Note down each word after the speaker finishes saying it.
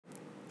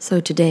So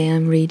today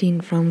I'm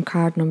reading from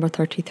card number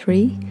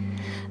 33,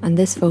 and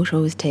this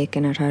photo is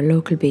taken at our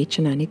local beach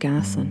in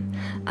Annigassan,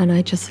 and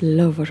I just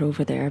love it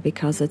over there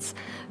because it's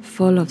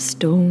full of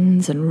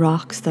stones and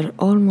rocks that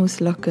almost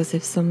look as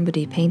if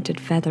somebody painted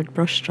feathered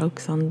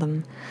brushstrokes on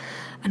them.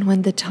 And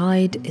when the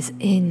tide is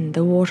in,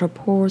 the water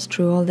pours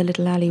through all the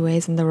little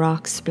alleyways and the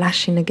rocks,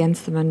 splashing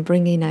against them and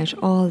bringing out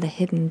all the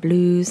hidden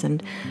blues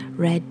and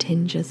red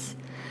tinges.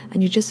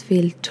 And you just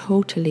feel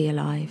totally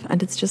alive,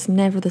 and it's just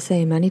never the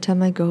same.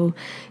 Anytime I go,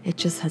 it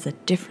just has a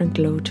different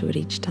glow to it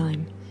each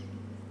time.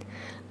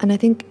 And I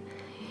think,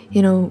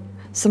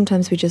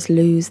 sometimes we just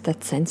lose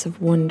that sense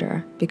of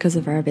wonder because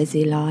of our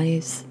busy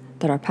lives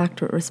that are packed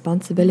with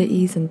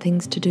responsibilities and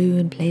things to do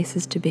and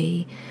places to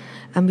be.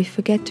 And we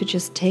forget to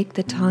just take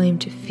the time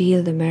to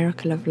feel the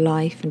miracle of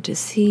life and to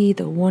see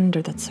the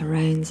wonder that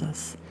surrounds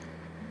us.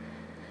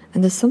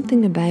 And there's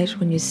something about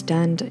when you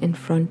stand in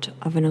front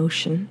of an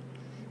ocean.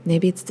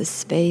 Maybe it's the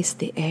space,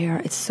 the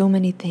air, it's so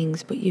many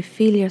things, but you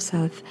feel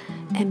yourself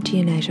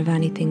emptying out of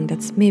anything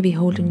that's maybe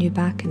holding you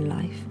back in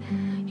life.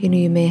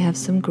 You may have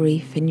some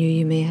grief in you,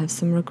 you may have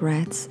some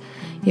regrets,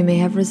 you may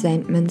have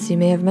resentments, you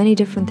may have many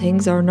different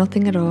things or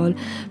nothing at all,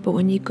 but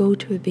when you go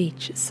to a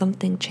beach,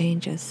 something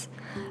changes.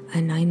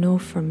 And I know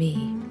for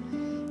me,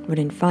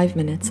 within 5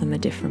 minutes, I'm a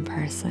different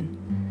person.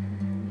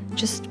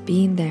 Just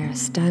being there,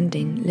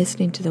 standing,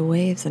 listening to the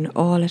waves and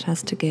all it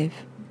has to give.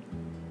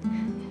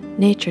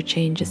 Nature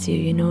changes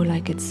you,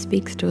 like it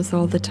speaks to us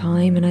all the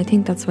time, and I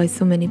think that's why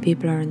so many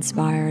people are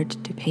inspired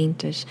to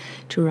paint it,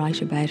 to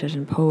write about it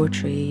in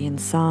poetry and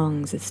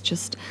songs. It's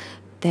just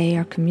they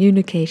are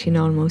communicating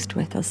almost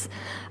with us,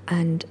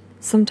 and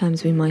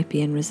sometimes we might be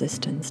in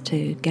resistance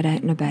to get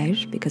out and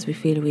about because we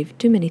feel we've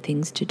too many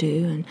things to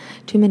do and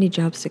too many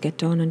jobs to get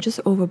done and just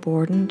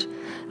overburdened,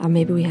 or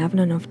maybe we haven't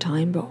enough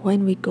time. But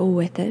when we go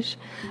with it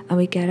and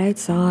we get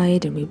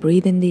outside and we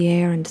breathe in the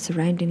air and the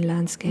surrounding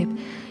landscape,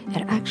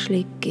 it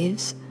actually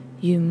gives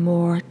you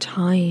more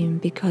time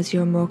because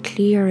you're more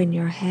clear in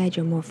your head,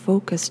 you're more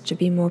focused to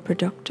be more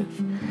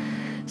productive.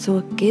 So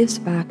it gives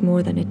back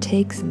more than it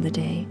takes in the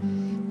day.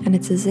 And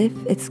it's as if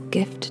its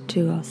gift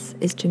to us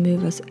is to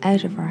move us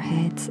out of our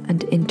heads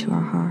and into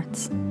our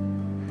hearts.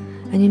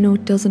 And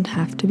it doesn't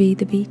have to be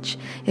the beach.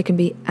 It can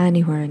be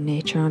anywhere in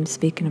nature. I'm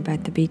speaking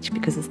about the beach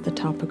because it's the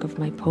topic of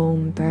my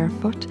poem,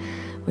 Barefoot,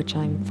 which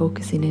I'm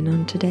focusing in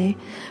on today.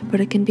 But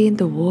it can be in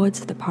the woods,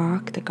 the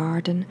park, the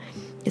garden.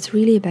 It's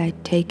really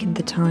about taking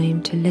the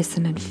time to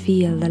listen and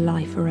feel the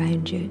life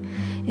around you.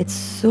 It's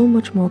so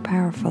much more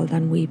powerful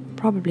than we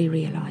probably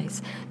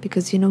realise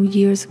because,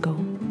 years ago,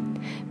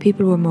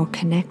 people were more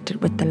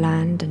connected with the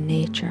land and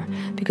nature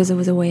because it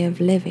was a way of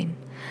living.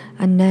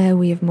 And now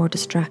we have more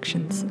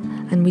distractions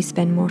and we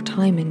spend more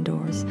time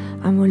indoors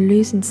and we're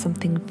losing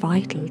something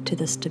vital to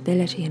the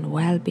stability and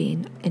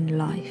well-being in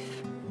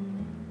life.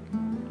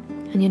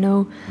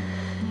 And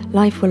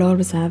life will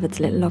always have its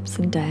little ups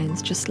and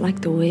downs, just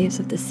like the waves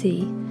of the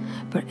sea.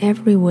 But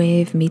every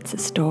wave meets a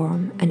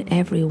storm, and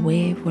every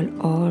wave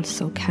will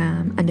also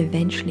calm, and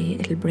eventually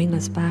it'll bring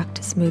us back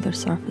to smoother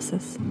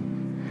surfaces.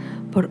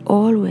 But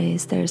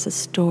always there's a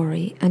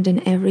story, and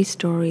in every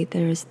story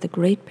there is the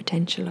great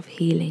potential of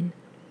healing.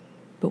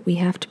 But we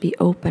have to be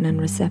open and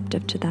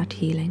receptive to that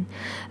healing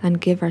and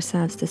give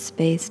ourselves the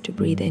space to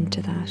breathe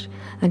into that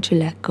and to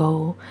let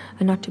go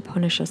and not to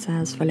punish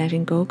ourselves for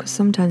letting go, because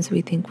sometimes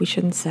we think we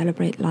shouldn't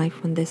celebrate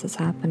life when this has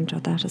happened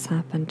or that has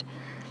happened.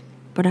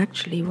 But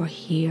actually we're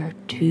here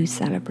to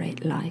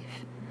celebrate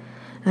life.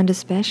 And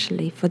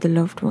especially for the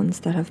loved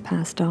ones that have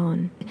passed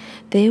on.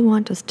 They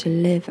want us to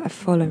live a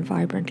full and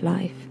vibrant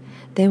life.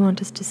 They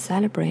want us to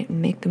celebrate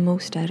and make the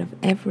most out of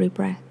every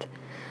breath.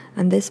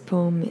 And this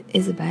poem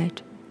is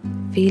about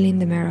feeling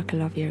the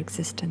miracle of your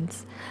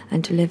existence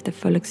and to live the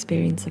full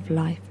experience of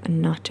life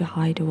and not to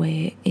hide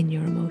away in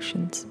your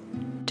emotions.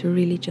 To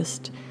really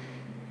just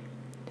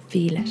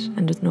feel it,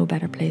 and there's no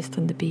better place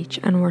than the beach.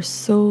 And we're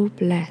so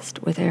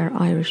blessed with our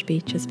Irish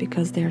beaches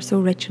because they are so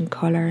rich in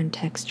colour and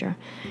texture.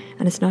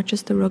 And it's not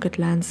just the rugged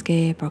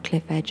landscape or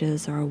cliff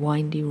edges or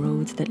windy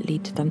roads that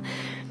lead to them.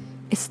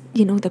 It's,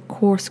 the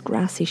coarse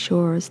grassy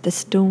shores, the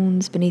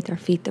stones beneath our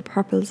feet, the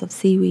purples of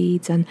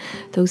seaweeds and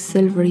those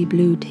silvery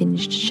blue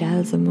tinged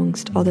shells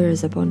amongst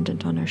others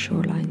abundant on our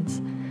shorelines.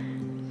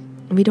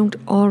 And we don't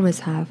always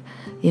have,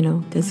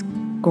 this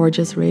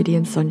gorgeous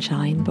radiant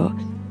sunshine, but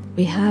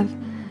we have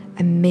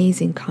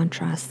amazing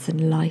contrasts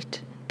in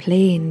light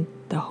playing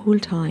the whole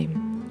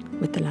time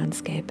with the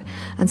landscape.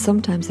 And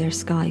sometimes our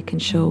sky can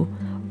show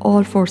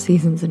all 4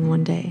 seasons in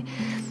one day.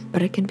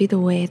 But it can be the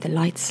way the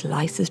light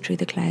slices through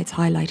the clouds,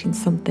 highlighting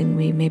something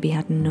we maybe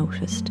hadn't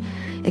noticed.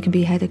 It can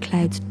be how the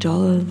clouds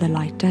dull the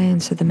light down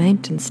so the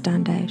mountains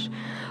stand out.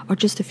 Or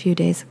just a few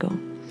days ago,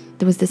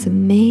 there was this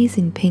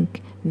amazing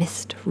pink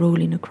mist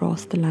rolling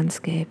across the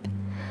landscape.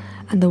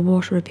 And the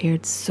water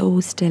appeared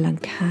so still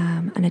and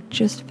calm, and it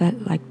just felt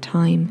like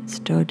time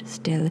stood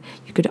still.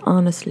 You could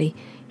honestly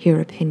hear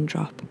a pin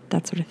drop.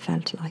 That's what it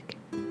felt like.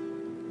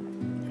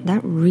 That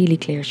really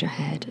clears your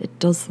head. It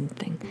does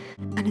something.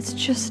 And it's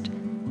just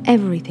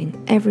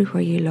everything,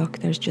 everywhere you look,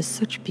 there's just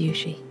such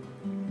beauty.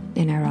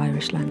 in our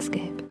Irish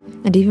landscape.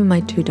 And even my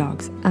 2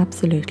 dogs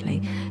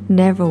absolutely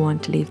never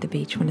want to leave the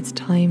beach when it's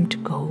time to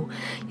go.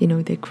 You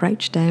know, they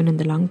crouch down in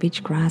the long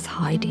beach grass,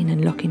 hiding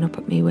and looking up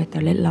at me with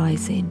their little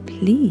eyes saying,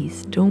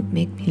 please don't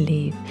make me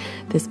leave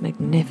this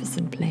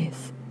magnificent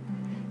place.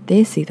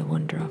 They see the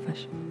wonder of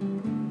it.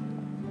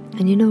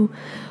 And you know,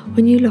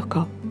 when you look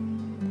up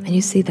and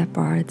you see that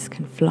birds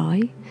can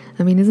fly,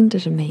 I mean, isn't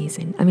it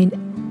amazing? I mean,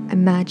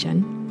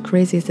 imagine,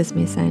 crazy as this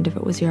may sound, if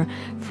it was your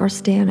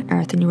first day on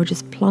earth and you were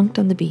just plonked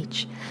on the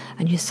beach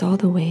and you saw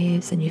the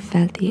waves and you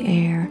felt the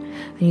air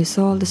and you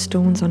saw all the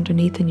stones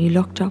underneath and you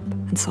looked up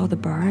and saw the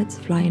birds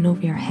flying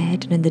over your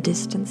head and in the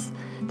distance,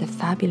 the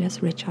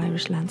fabulous rich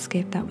Irish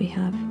landscape that we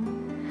have.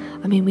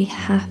 I mean, we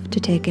have to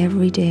take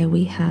every day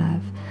we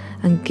have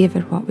and give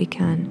it what we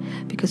can,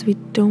 because we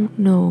don't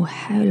know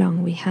how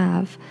long we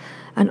have.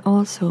 And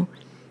also,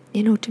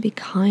 you know, to be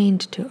kind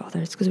to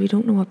others, because we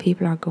don't know what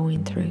people are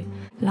going through.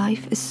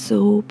 Life is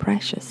so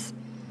precious.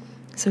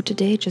 So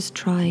today, just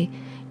try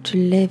to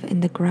live in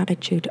the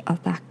gratitude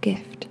of that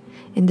gift,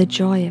 in the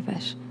joy of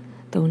it,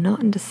 though not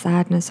in the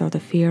sadness or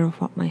the fear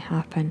of what might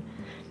happen.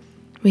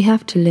 We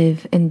have to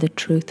live in the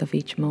truth of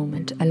each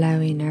moment,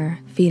 allowing our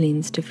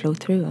feelings to flow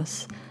through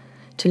us,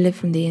 to live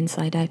from the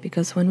inside out,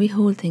 because when we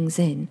hold things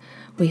in,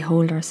 we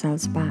hold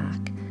ourselves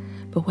back.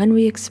 But when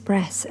we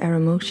express our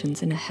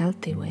emotions in a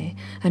healthy way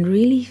and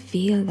really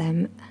feel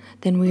them,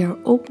 then we are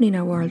opening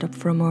our world up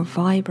for a more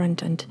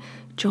vibrant and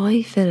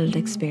joy-filled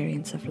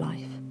experience of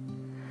life.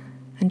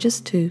 And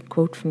just to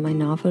quote from my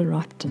novel,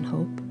 Wrapped in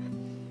Hope,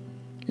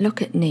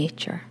 look at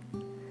nature.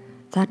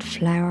 That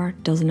flower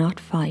does not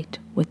fight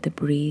with the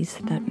breeze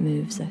that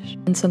moves it.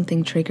 When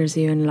something triggers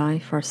you in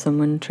life or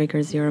someone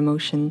triggers your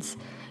emotions,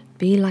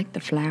 be like the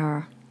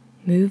flower.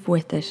 Move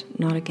with it,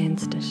 not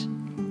against it.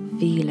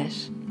 Feel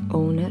it,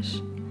 own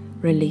it,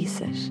 release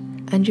it.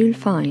 And you'll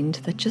find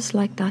that just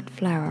like that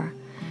flower,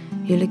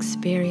 you'll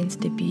experience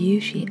the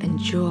beauty and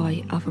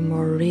joy of a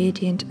more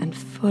radiant and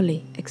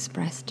fully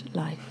expressed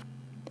life.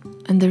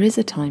 And there is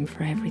a time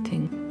for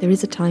everything. There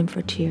is a time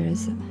for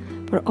tears,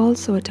 but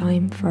also a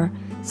time for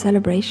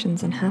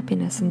celebrations and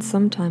happiness. And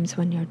sometimes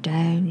when you're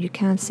down, you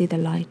can't see the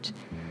light.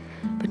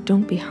 But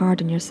don't be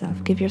hard on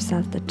yourself. Give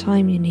yourself the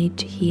time you need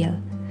to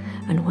heal.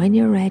 And when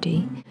you're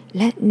ready,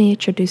 let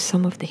nature do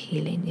some of the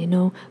healing, you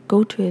know.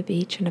 Go to a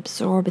beach and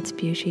absorb its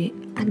beauty.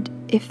 And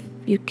if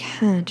you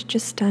can't,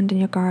 just stand in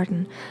your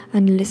garden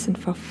and listen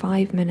for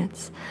 5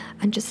 minutes.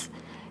 And just,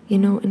 you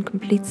know, in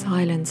complete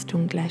silence,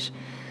 don't let,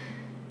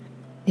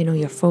 you know,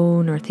 your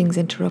phone or things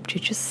interrupt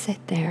you. Just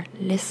sit there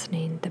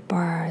listening, the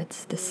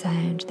birds, the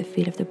sound, the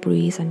feel of the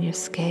breeze on your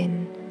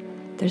skin.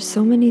 There's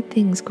so many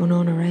things going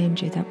on around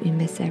you that we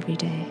miss every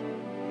day.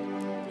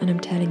 And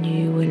I'm telling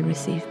you, you will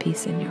receive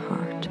peace in your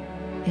heart.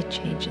 It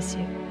changes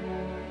you.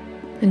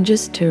 And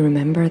just to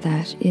remember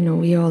that, you know,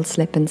 we all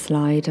slip and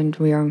slide and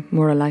we are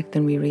more alike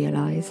than we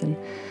realise. And,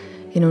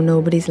 you know,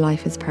 nobody's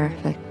life is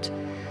perfect.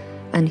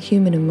 And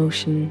human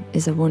emotion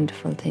is a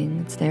wonderful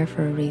thing. It's there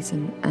for a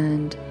reason.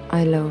 And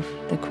I love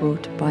the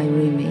quote by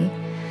Rumi,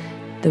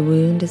 "The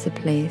wound is a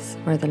place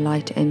where the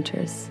light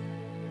enters."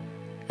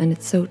 And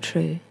it's so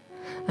true.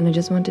 And I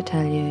just want to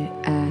tell you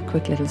a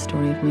quick little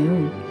story of my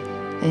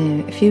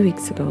own. A few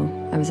weeks ago,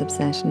 I was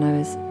upset and I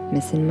was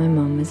missing my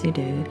mum, as you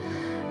do,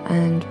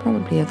 and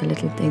probably other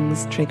little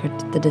things triggered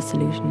the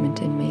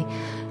disillusionment in me.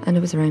 And it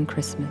was around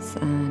Christmas,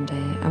 and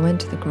I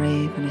went to the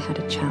grave and I had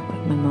a chat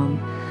with my mum,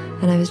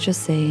 and I was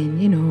just saying,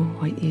 you know,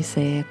 what you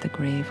say at the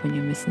grave when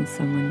you're missing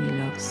someone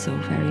you love so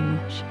very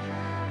much.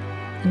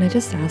 And I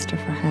just asked her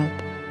for help.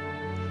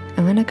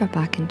 And when I got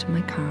back into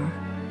my car,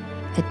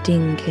 a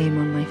ding came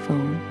on my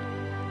phone.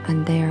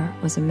 And there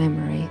was a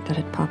memory that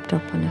had popped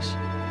up on it.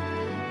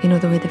 You know,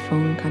 the way the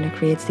phone kind of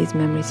creates these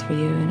memories for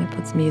you and it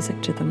puts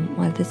music to them.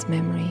 Well, this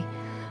memory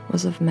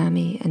was of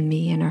Mammy and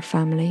me and our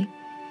family.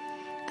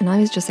 And I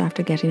was just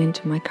after getting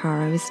into my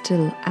car, I was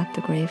still at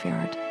the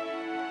graveyard.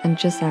 And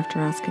just after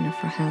asking her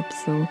for help,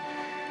 so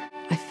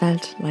I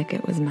felt like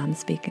it was Mam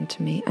speaking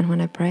to me. And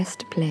when I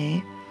pressed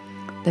play,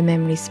 the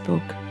memory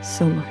spoke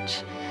so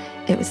much.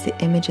 It was the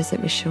images it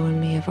was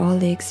showing me of all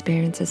the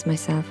experiences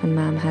myself and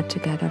Mam had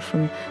together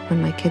from when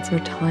my kids were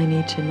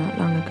tiny to not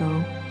long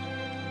ago.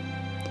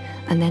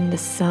 And then the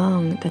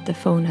song that the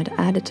phone had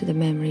added to the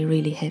memory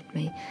really hit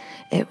me.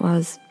 It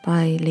was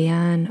by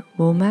Leanne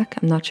Womack,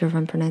 I'm not sure if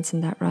I'm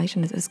pronouncing that right,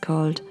 and it was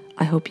called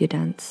I Hope You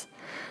Dance.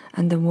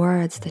 And the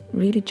words that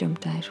really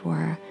jumped out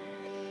were,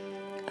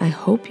 "I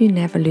hope you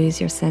never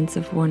lose your sense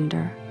of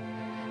wonder,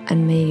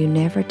 and may you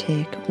never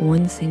take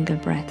one single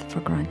breath for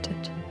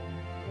granted."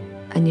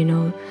 And you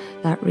know,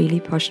 that really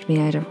pushed me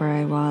out of where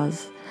I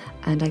was.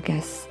 And I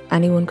guess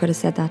anyone could have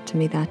said that to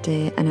me that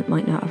day and it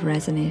might not have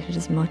resonated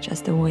as much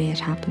as the way it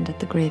happened at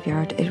the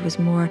graveyard. It was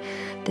more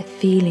the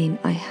feeling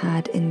I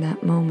had in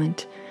that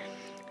moment.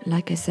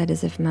 Like I said,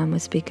 as if Mam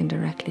was speaking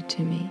directly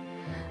to me.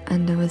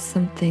 And there was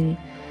something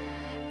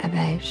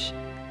about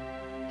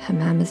how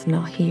Mam is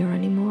not here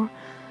anymore,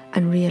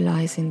 and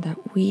realising that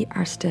we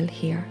are still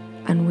here.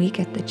 And we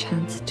get the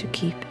chance to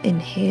keep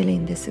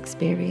inhaling this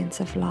experience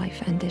of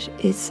life, and it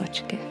is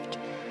such a gift.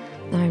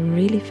 I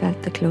really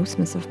felt the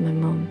closeness of my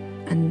mum,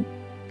 and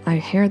I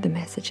heard the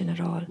message in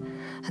it all,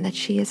 and that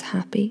she is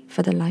happy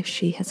for the life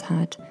she has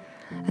had,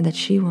 and that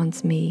she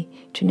wants me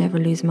to never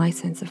lose my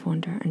sense of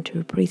wonder and to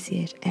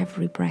appreciate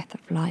every breath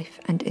of life.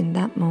 And in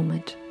that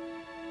moment,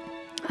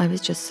 I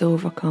was just so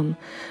overcome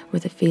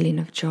with a feeling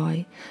of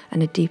joy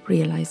and a deep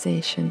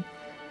realization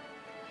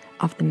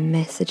of the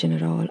message in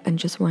it all, and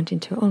just wanting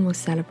to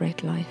almost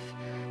celebrate life,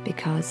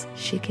 because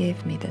she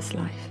gave me this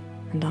life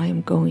and I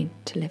am going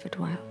to live it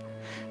well.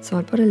 So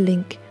I'll put a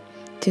link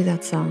to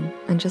that song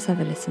and just have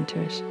a listen to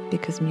it,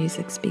 because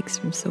music speaks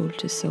from soul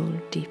to soul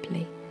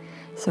deeply.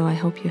 So I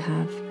hope you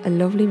have a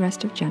lovely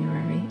rest of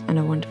January and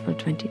a wonderful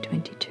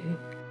 2022.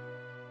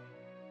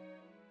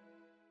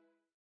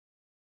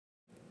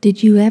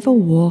 Did you ever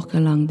walk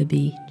along the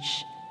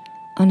beach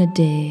on a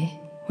day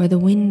where the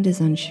wind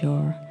is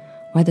unsure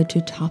whether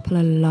to topple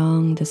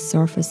along the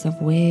surface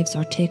of waves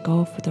or take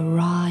off with a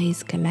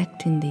rise,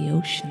 collecting the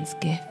ocean's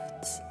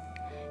gifts,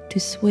 to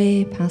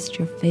sway past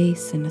your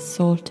face in a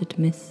salted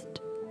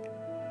mist?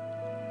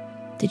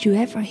 Did you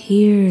ever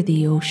hear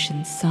the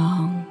ocean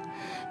song,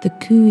 the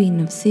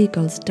cooing of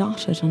seagulls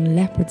dotted on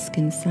leopard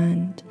skin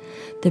sand,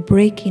 the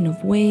breaking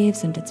of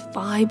waves and its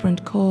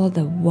vibrant call,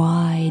 the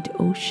wide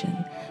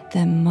ocean,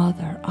 the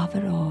mother of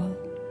it all?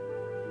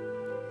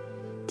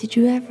 Did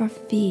you ever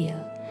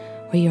feel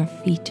where your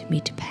feet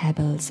meet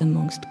pebbles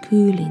amongst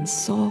cooling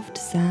soft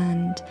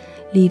sand,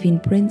 leaving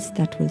prints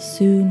that will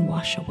soon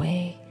wash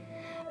away,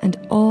 and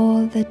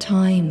all the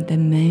time the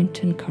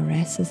mountain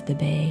caresses the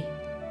bay?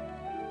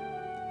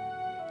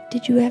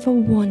 Did you ever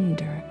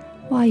wonder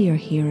why you're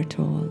here at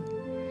all,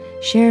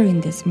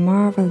 sharing this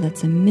marvel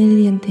that's a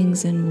million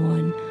things in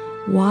one,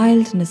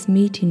 wildness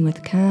meeting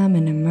with calm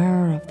in a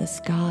mirror of the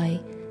sky,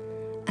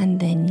 and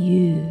then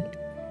you,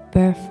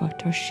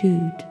 barefoot or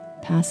shoed,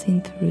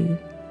 passing through?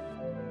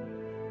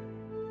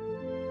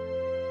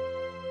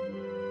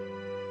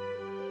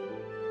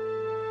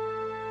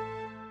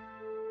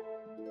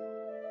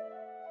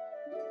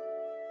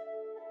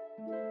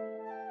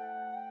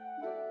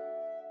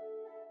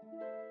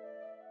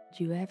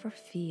 Do you ever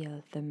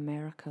feel the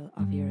miracle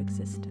of your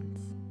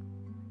existence?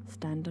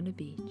 Stand on a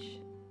beach,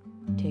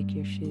 take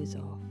your shoes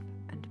off,